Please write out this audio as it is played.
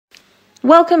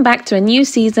Welcome back to a new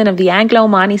season of the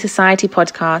Anglo-Omani Society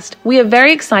podcast. We are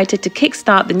very excited to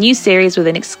kickstart the new series with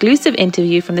an exclusive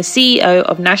interview from the CEO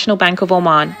of National Bank of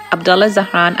Oman, Abdullah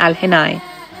Zahran Al Hinai.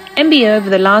 NBO over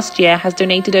the last year has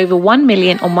donated over 1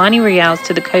 million Omani riyals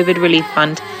to the COVID relief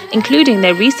fund, including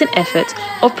their recent efforts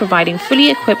of providing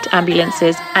fully equipped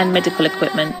ambulances and medical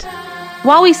equipment.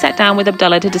 While we sat down with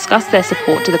Abdullah to discuss their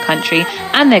support to the country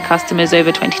and their customers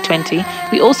over 2020,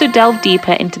 we also delved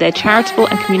deeper into their charitable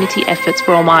and community efforts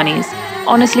for Omanis.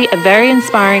 Honestly, a very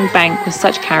inspiring bank with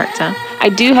such character. I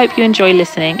do hope you enjoy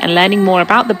listening and learning more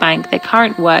about the bank, their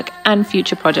current work and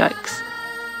future projects.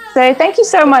 So thank you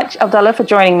so much, Abdullah, for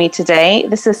joining me today.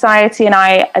 The Society and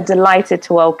I are delighted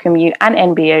to welcome you and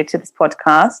NBO to this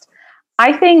podcast.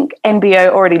 I think NBO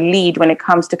already lead when it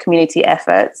comes to community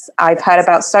efforts. I've heard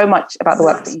about so much about the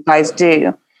work that you guys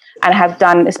do and have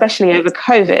done, especially over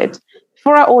COVID.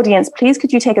 For our audience, please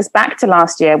could you take us back to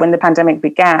last year when the pandemic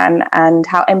began and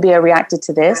how NBO reacted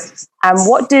to this? And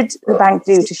what did the bank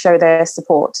do to show their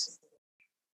support?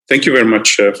 Thank you very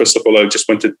much. First of all, I just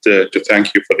wanted to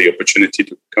thank you for the opportunity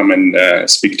to come and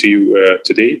speak to you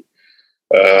today.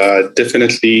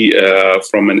 Definitely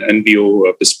from an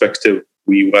NBO perspective,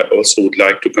 we also would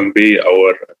like to convey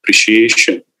our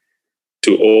appreciation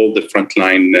to all the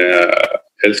frontline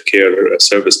healthcare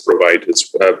service providers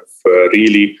who have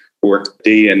really worked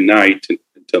day and night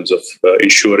in terms of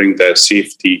ensuring the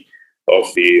safety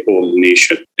of the whole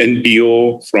nation.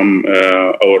 NBO, from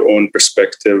our own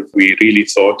perspective, we really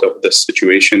thought of this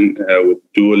situation with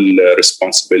dual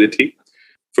responsibility.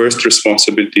 First,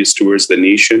 responsibility is towards the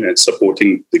nation and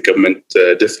supporting the government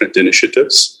different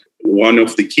initiatives. One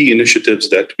of the key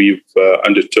initiatives that we've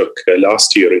undertook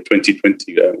last year in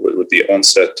 2020 with the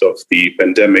onset of the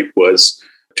pandemic was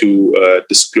to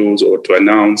disclose or to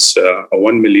announce a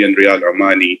 1 million Riyal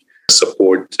Omani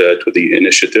support to the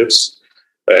initiatives.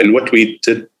 And what we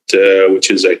did, which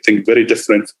is, I think, very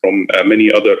different from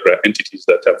many other entities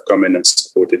that have come in and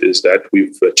supported, is that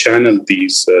we've channeled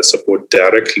these support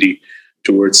directly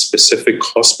towards specific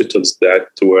hospitals that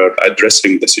were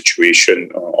addressing the situation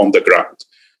on the ground.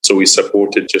 So we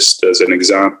supported, just as an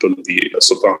example, the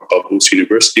Sultan Qaboos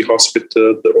University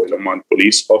Hospital, the Royal Oman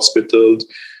Police Hospital.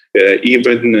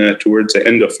 Even towards the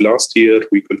end of last year,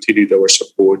 we continued our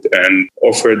support and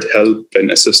offered help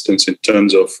and assistance in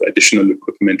terms of additional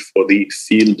equipment for the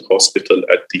field hospital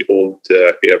at the old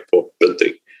airport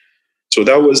building. So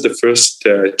that was the first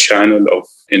channel of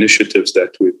initiatives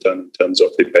that we've done in terms of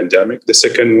the pandemic. The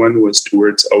second one was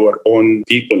towards our own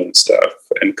people and staff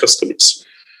and customers.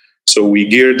 So we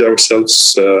geared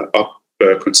ourselves up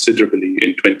considerably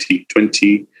in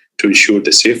 2020 to ensure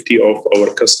the safety of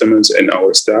our customers and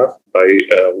our staff by,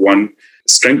 one,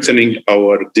 strengthening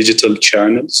our digital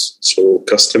channels. So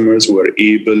customers were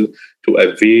able to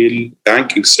avail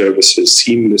banking services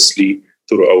seamlessly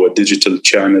through our digital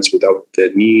channels without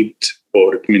the need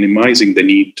or minimizing the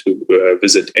need to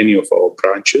visit any of our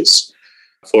branches.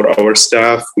 For our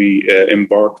staff, we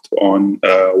embarked on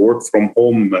work from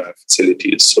home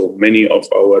facilities. So many of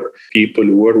our people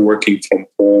were working from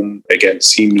home, again,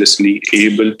 seamlessly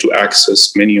able to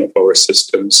access many of our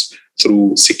systems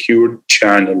through secured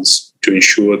channels to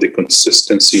ensure the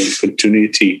consistency and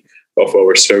continuity of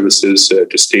our services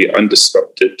to stay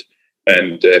undisrupted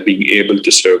and being able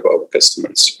to serve our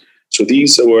customers. So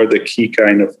these were the key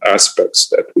kind of aspects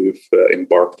that we've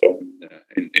embarked on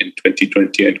in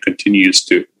 2020 and continues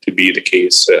to be the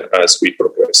case as we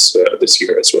progress this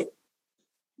year as well.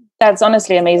 That's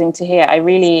honestly amazing to hear. I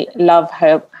really love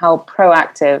how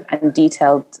proactive and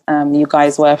detailed you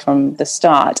guys were from the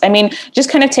start. I mean, just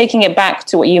kind of taking it back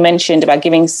to what you mentioned about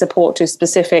giving support to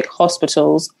specific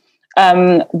hospitals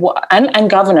and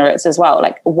governorates as well.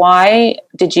 Like, why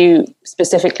did you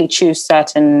specifically choose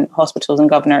certain hospitals and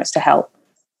governorates to help?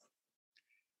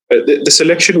 The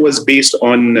selection was based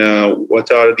on what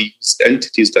are these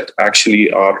entities that actually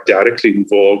are directly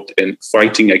involved in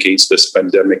fighting against this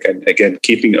pandemic and, again,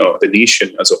 keeping the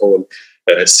nation as a whole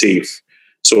safe.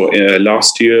 So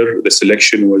last year, the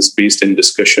selection was based in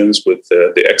discussions with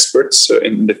the experts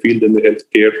in the field in the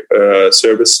healthcare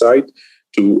service side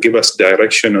to give us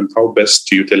direction on how best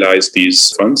to utilize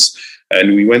these funds.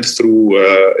 And we went through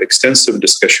extensive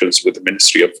discussions with the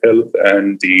Ministry of Health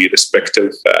and the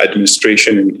respective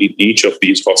administration in each of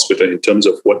these hospitals in terms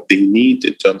of what they need,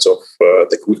 in terms of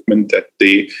the equipment that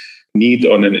they need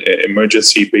on an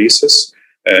emergency basis.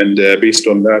 And based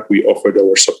on that, we offered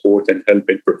our support and help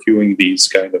in procuring these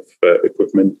kind of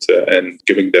equipment and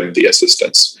giving them the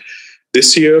assistance.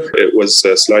 This year, it was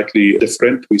slightly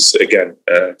different. We, again,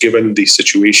 given the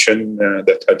situation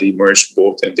that had emerged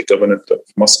both in the governorate of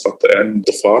Muscat and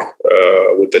Dhofar,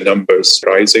 with the numbers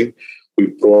rising, we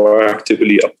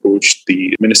proactively approached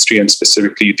the ministry and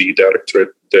specifically the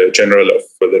Directorate General of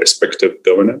the respective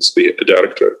governance, the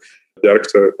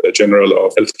Director General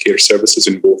of Healthcare Services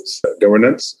in both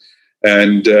governance.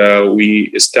 And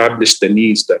we established the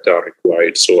needs that are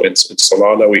required. So in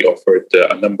Salalah, we offered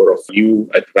a number of new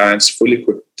advanced, fully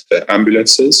equipped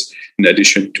ambulances, in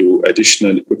addition to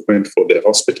additional equipment for the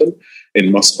hospital.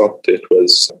 In Muscat, it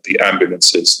was the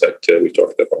ambulances that we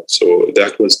talked about. So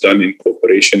that was done in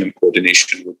cooperation and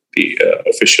coordination with the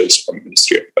officials from the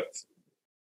Ministry of Health.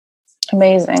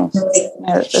 Amazing.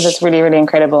 That's really, really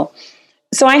incredible.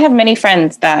 So I have many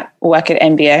friends that work at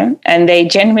NBO and they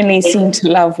genuinely seem to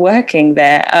love working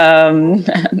there.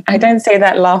 I don't say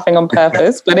that laughing on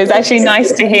purpose, but it's actually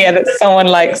nice to hear that someone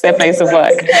likes their place of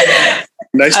work.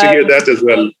 Nice to hear that as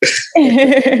well.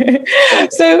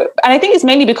 So, and I think it's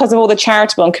mainly because of all the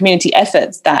charitable and community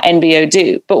efforts that NBO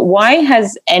do. But why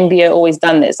has NBO always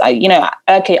done this?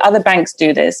 Other banks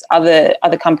do this, other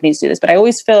companies do this, but I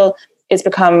always feel it's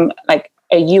become like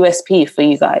a USP for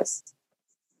you guys.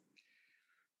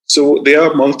 So there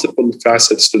are multiple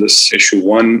facets to this issue.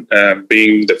 One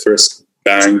being the first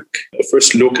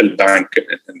local bank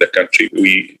in the country.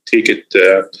 We take it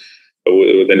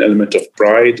with an element of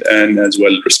pride and as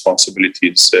well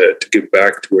responsibilities to give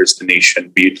back towards the nation,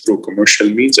 be it through commercial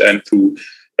means and through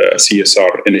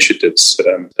CSR initiatives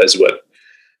as well,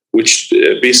 which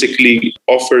basically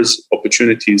offers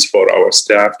opportunities for our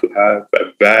staff to have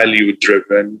a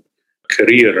value-driven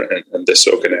career in this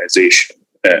organization.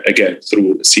 Again,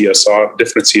 through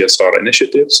different CSR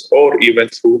initiatives, or even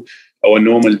through our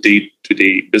normal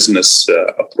day-to-day business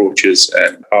approaches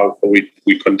and how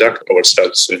we conduct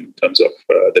ourselves in terms of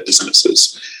the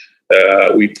businesses.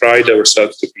 We pride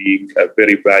ourselves to being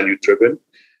very value-driven.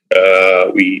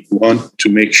 We want to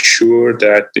make sure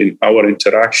that in our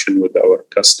interaction with our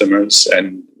customers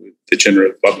and with the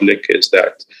general public is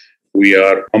that we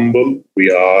are humble,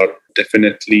 we are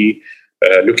definitely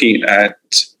looking at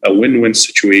a win-win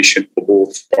situation for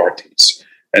both parties.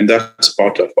 And that's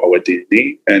part of our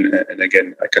DNA. And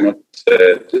again, I cannot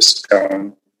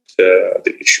discount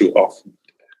the issue of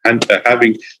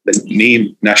having the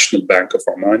name National Bank of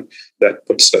Oman. That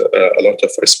puts a lot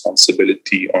of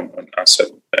responsibility on us.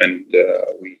 And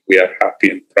we are happy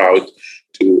and proud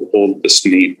to hold this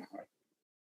name.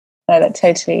 No, that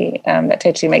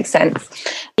totally makes sense.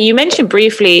 You mentioned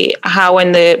briefly how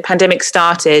when the pandemic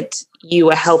started, you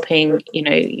were helping,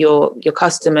 your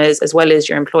customers as well as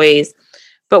your employees.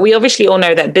 But we obviously all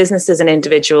know that businesses and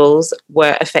individuals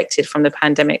were affected from the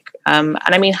pandemic. And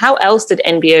I mean, how else did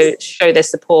NBO show their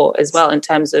support as well in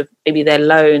terms of maybe their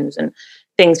loans and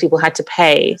things people had to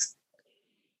pay?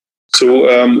 So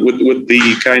with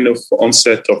the kind of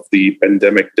onset of the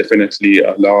pandemic, definitely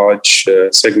a large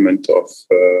segment of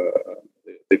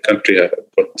the country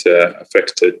got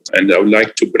affected. And I would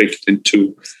like to break it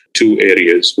into two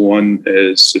areas. One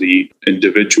is the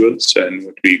individuals and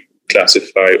what we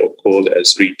classify or call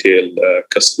as retail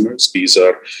customers. These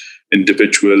are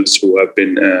individuals who have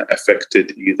been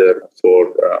affected either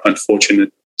for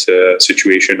unfortunate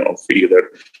situation of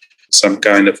either some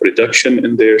kind of reduction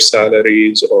in their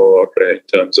salaries or in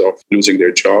terms of losing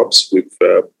their jobs. We've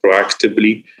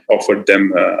proactively offered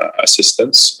them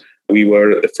assistance. We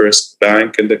were the first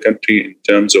bank in the country in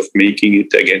terms of making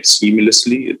it again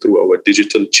seamlessly through our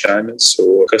digital channels.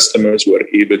 So customers were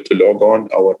able to log on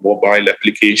our mobile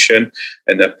application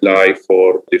and apply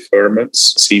for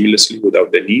deferments seamlessly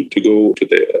without the need to go to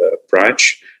the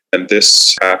branch. And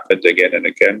this happened again and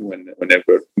again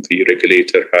whenever the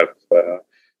regulator have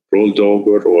rolled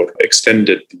over or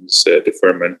extended these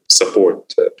deferment support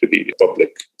to the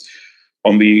public.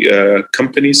 On the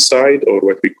company side, or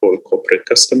what we call corporate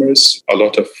customers, a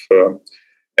lot of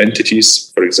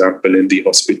entities, for example, in the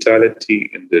hospitality,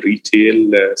 in the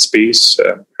retail space,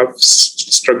 have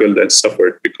struggled and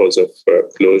suffered because of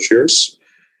closures.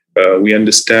 We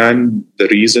understand the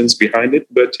reasons behind it,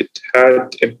 but it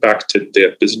had impacted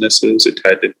their businesses, it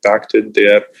had impacted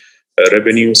their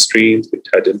revenue streams, it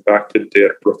had impacted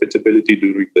their profitability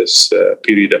during this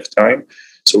period of time.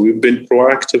 So we've been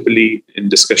proactively in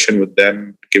discussion with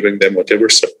them, giving them whatever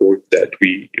support that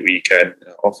we can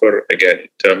offer, again, in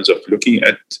terms of looking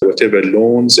at whatever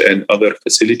loans and other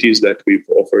facilities that we've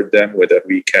offered them, whether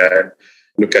we can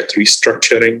look at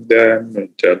restructuring them in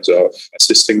terms of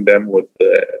assisting them with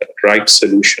the right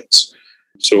solutions.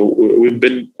 So we've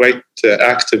been quite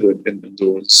active in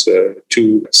those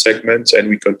two segments, and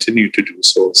we continue to do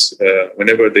so.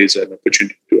 Whenever there's an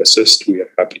opportunity to assist, we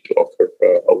are happy to offer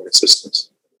our assistance.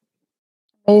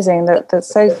 Amazing. That's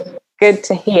so good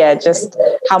to hear, just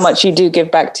how much you do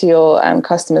give back to your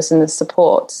customers in the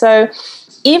support. So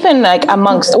even like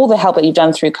amongst all the help that you've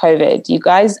done through COVID, you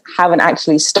guys haven't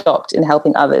actually stopped in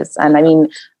helping others. And I mean,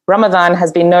 Ramadan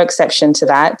has been no exception to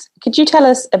that. Could you tell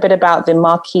us a bit about the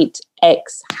Market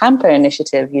X hamper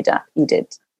initiative you did?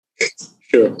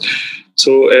 Sure.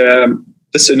 So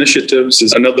this initiative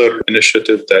is another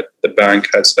initiative that the bank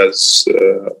has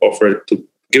offered to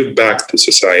give back to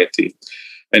society.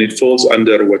 And it falls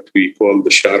under what we call the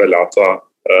Shahr al-Ata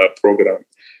program.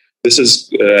 This is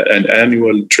an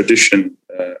annual tradition,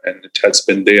 and it has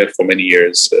been there for many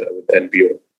years with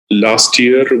NBO. Last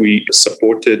year, we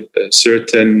supported a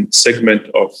certain segment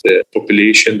of the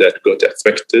population that got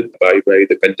affected by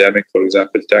the pandemic, for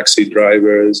example, taxi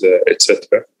drivers,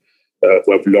 etc.,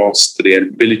 who have lost the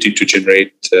ability to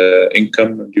generate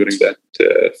income during that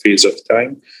phase of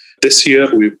time. This year,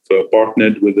 we've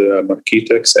partnered with Market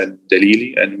X and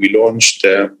Dalili, and we launched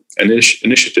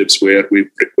initiatives where we've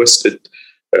requested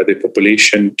the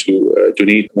population to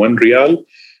donate 1 riyal,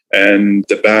 and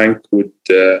the bank would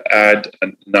add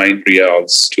 9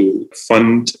 riyals to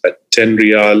fund a 10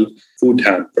 riyal food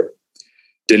hamper.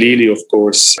 Dalili, of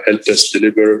course, helped us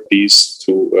deliver these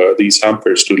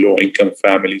hampers to low-income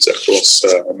families across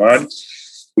Oman.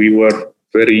 We were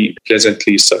very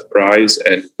pleasantly surprised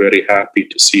and very happy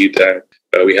to see that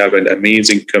we have an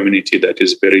amazing community that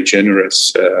is very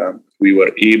generous. We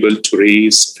were able to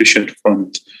raise sufficient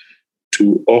funds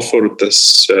to offer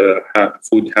this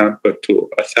food hamper to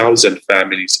 1,000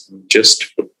 families in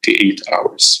just 48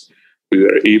 hours. We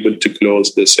were able to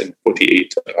close this in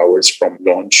 48 hours from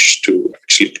launch to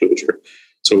actually closure.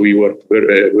 So we were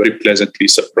very, very pleasantly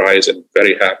surprised and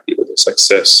very happy with the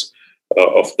success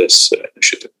of this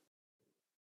initiative.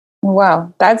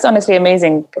 Wow, that's honestly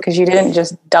amazing, because you didn't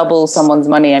just double someone's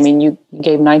money. I mean, you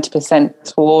gave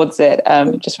 90% towards it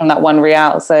just from that 1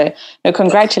 riyal. So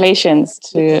congratulations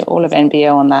to all of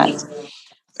NBO on that.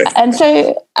 And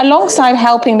so alongside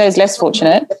helping those less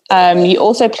fortunate, you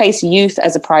also place youth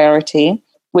as a priority,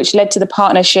 which led to the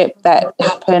partnership that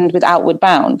happened with Outward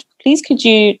Bound. Please, could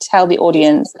you tell the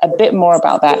audience a bit more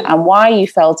about that and why you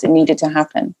felt it needed to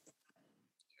happen?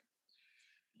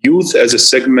 Youth as a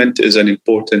segment is an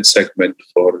important segment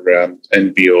for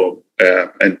NBO.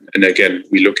 And again,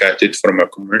 we look at it from a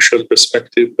commercial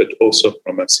perspective, but also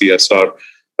from a CSR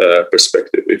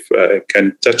perspective. If I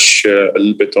can touch a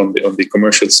little bit on the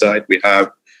commercial side, we have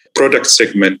a product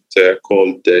segment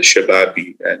called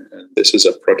Shababi. And this is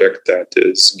a product that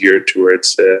is geared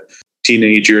towards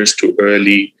teenagers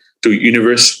to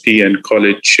university and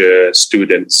college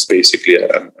students, basically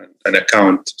an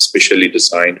account specially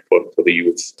designed for the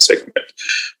youth segment.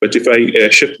 But if I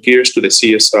shift gears to the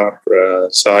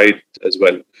CSR side as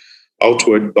well,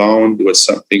 Outward Bound was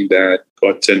something that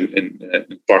got in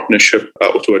partnership.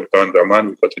 Outward Bound Oman,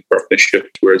 we got in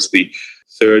partnership towards the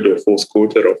 3rd or 4th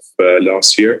quarter of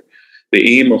last year.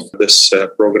 The aim of this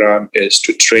program is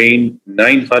to train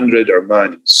 900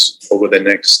 Omanis over the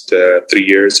next 3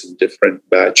 years in different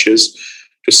batches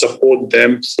to support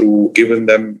them through giving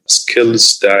them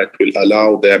skills that will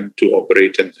allow them to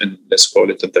operate in let's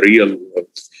call it, in the real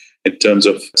world, in terms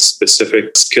of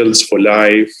specific skills for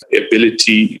life,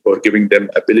 ability, or giving them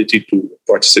ability to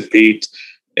participate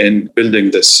in building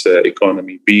this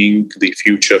economy, being the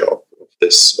future of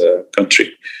this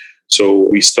country. So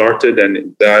we started and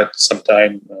in that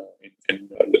sometime in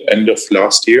the end of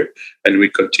last year, and we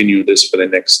continue this for the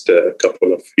next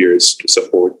couple of years to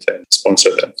support and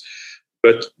sponsor them.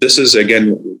 But this is,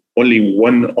 again, only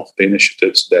one of the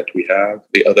initiatives that we have.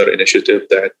 The other initiative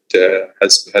that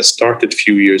has started a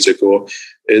few years ago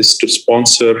is to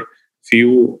sponsor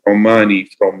few Omani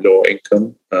from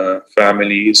low-income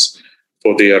families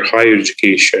for their higher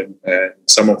education. And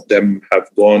some of them have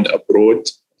gone abroad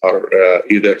or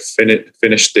either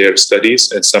finished their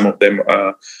studies, and some of them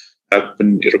have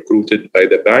been recruited by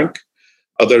the bank.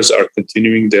 Others are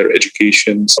continuing their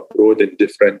educations abroad in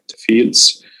different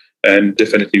fields, and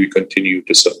definitely we continue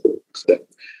to support them.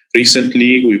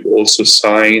 Recently, we've also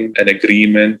signed an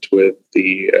agreement with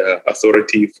the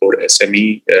Authority for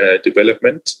SME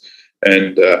Development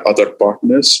and other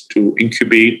partners to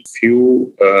incubate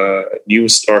few new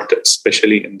startups,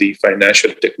 especially in the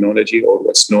financial technology or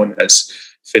what's known as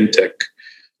fintech.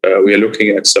 We are looking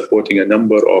at supporting a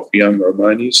number of young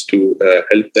Omanis to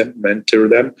help them, mentor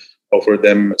them, offer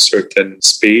them certain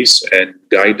space and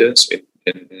guidance in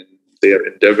their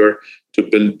endeavor to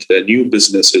build new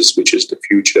businesses, which is the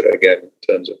future, again, in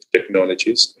terms of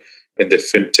technologies in the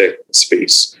fintech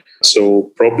space.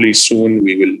 So probably soon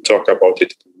we will talk about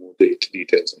it in more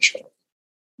details, inshallah.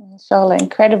 Inshallah,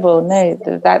 incredible.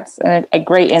 No, that's a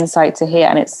great insight to hear,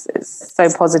 and it's so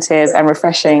positive and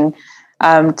refreshing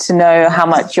to know how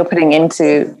much you're putting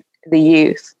into the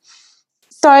youth.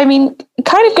 So, I mean,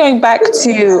 kind of going back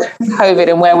to COVID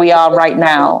and where we are right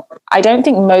now, I don't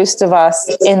think most of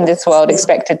us in this world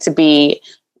expected to be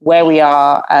where we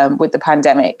are with the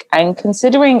pandemic. And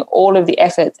considering all of the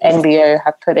efforts NBO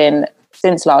have put in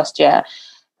since last year,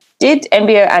 did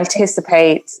NBO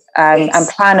anticipate and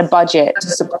plan a budget to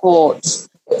support,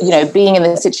 being in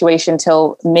the situation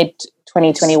till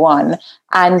mid-2021?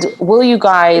 And will you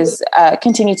guys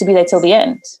continue to be there till the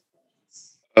end?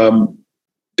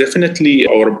 Definitely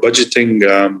our budgeting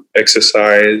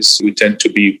exercise, we tend to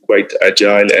be quite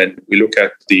agile, and we look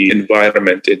at the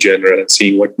environment in general and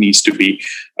seeing what needs to be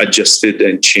adjusted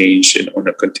and changed on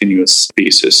a continuous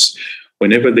basis.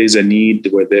 Whenever there's a need,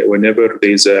 whenever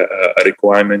there's a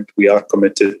requirement, we are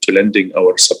committed to lending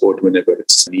our support whenever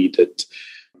it's needed.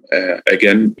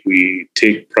 Again, we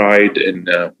take pride in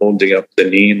holding up the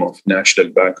name of National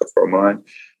Bank of Oman,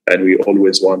 and we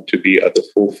always want to be at the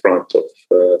forefront of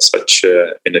such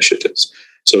initiatives.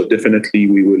 So definitely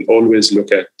we will always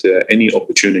look at any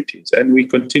opportunities, and we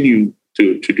continue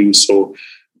to do so,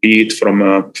 be it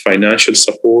from financial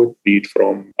support, be it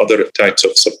from other types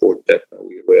of support that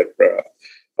we were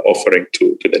offering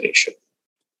to the nation.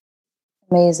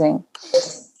 Amazing.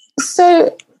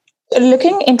 So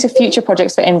looking into future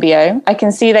projects for NBO, I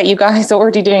can see that you guys are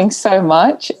already doing so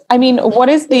much. I mean, what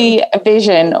is the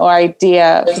vision or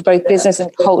idea for both business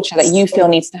and culture that you feel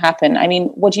needs to happen? I mean,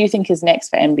 what do you think is next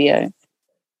for NBO?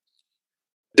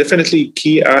 Definitely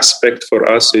key aspect for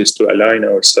us is to align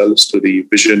ourselves to the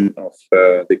vision of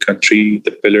the country,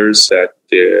 the pillars that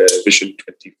the Vision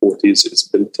 2040 is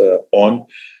built on.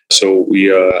 So we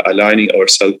are aligning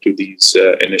ourselves to these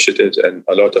initiatives, and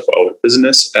a lot of our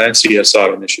business and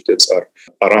CSR initiatives are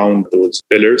around those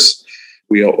pillars.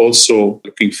 We are also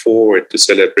looking forward to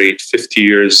celebrate 50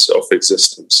 years of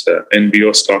existence.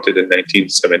 NBO started in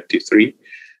 1973,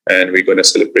 and we're going to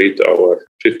celebrate our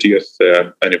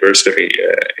 50th anniversary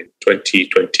in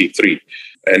 2023.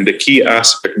 And the key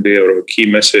aspect there, or key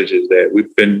message, is that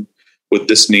we've been with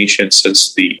this nation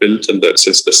since the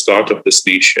start of this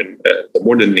nation, the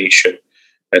modern nation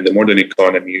and the modern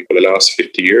economy for the last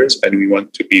 50 years, and we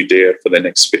want to be there for the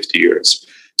next 50 years.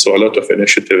 So a lot of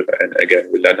initiative, and again,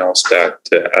 we'll announce that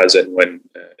as and when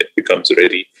it becomes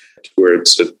ready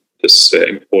towards this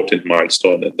important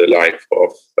milestone in the life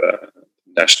of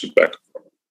National Bank.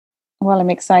 Well,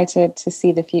 I'm excited to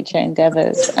see the future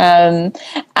endeavors. And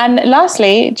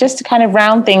lastly, just to kind of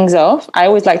round things off, I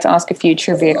always like to ask a few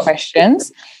trivia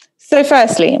questions. So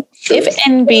firstly, if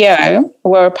NBO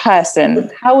were a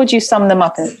person, how would you sum them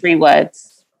up in 3 words?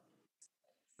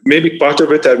 Maybe part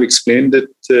of it, I've explained it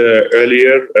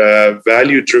earlier.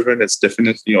 Value-driven is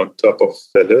definitely on top of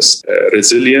the list.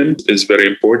 Resilient is very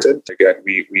important. Again,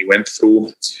 we went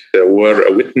through, were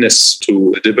a witness to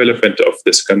the development of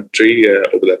this country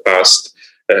over the past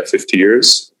 50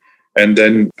 years. And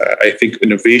then I think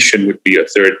innovation would be a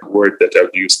third word that I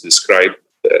would use to describe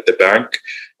the bank.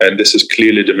 And this is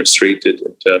clearly demonstrated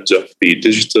in terms of the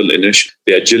digital initiative,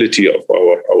 the agility of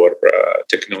our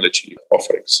technology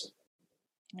offerings.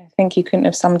 I think you couldn't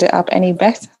have summed it up any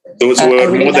better. Those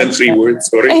were really more than 3 words,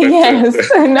 sorry. Yes,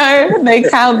 no, they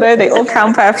count though. They all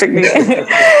count perfectly.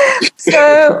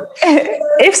 So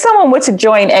if someone were to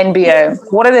join NBO,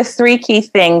 what are the 3 key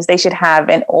things they should have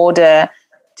in order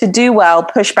to do well,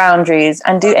 push boundaries,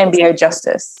 and do NBO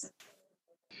justice?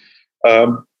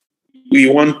 We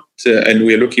want, and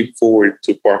we're looking forward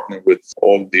to partner with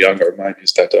all the young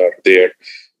Omanis that are there,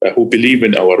 who believe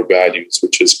in our values,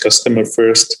 which is customer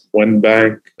first, one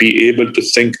bank, be able to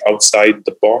think outside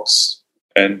the box,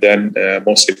 and then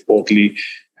most importantly,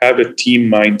 have a team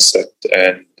mindset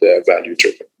and value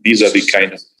driven. These are the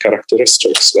kind of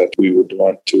characteristics that we would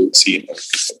want to see in our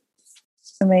people.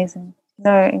 Amazing.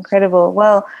 No, incredible.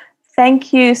 Well,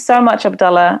 thank you so much,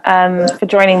 Abdullah, for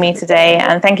joining me today.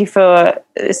 And thank you for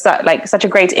such a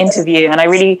great interview. And I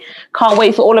really can't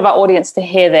wait for all of our audience to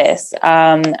hear this.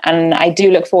 And I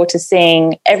do look forward to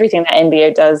seeing everything that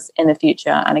NBO does in the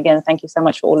future. And again, thank you so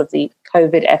much for all of the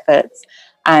COVID efforts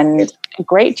and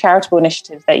great charitable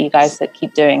initiatives that you guys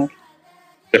keep doing.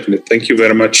 Definitely. Thank you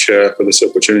very much for this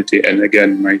opportunity. And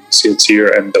again, my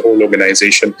sincere and the whole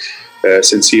organization,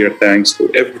 sincere thanks to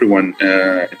everyone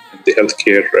in the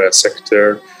healthcare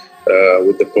sector,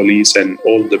 with the police and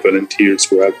all the volunteers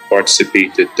who have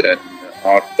participated and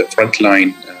are the front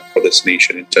line for this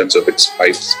nation in terms of its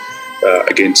fight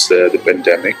against the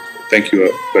pandemic. Thank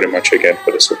you very much again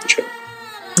for this opportunity.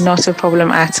 Not a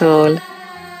problem at all.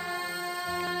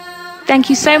 Thank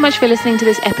you so much for listening to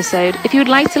this episode. If you would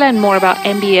like to learn more about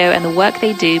NBO and the work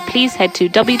they do, please head to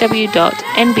www.nbo.om.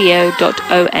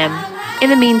 In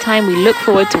the meantime, we look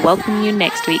forward to welcoming you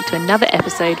next week to another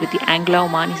episode with the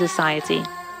Anglo-Omani Society.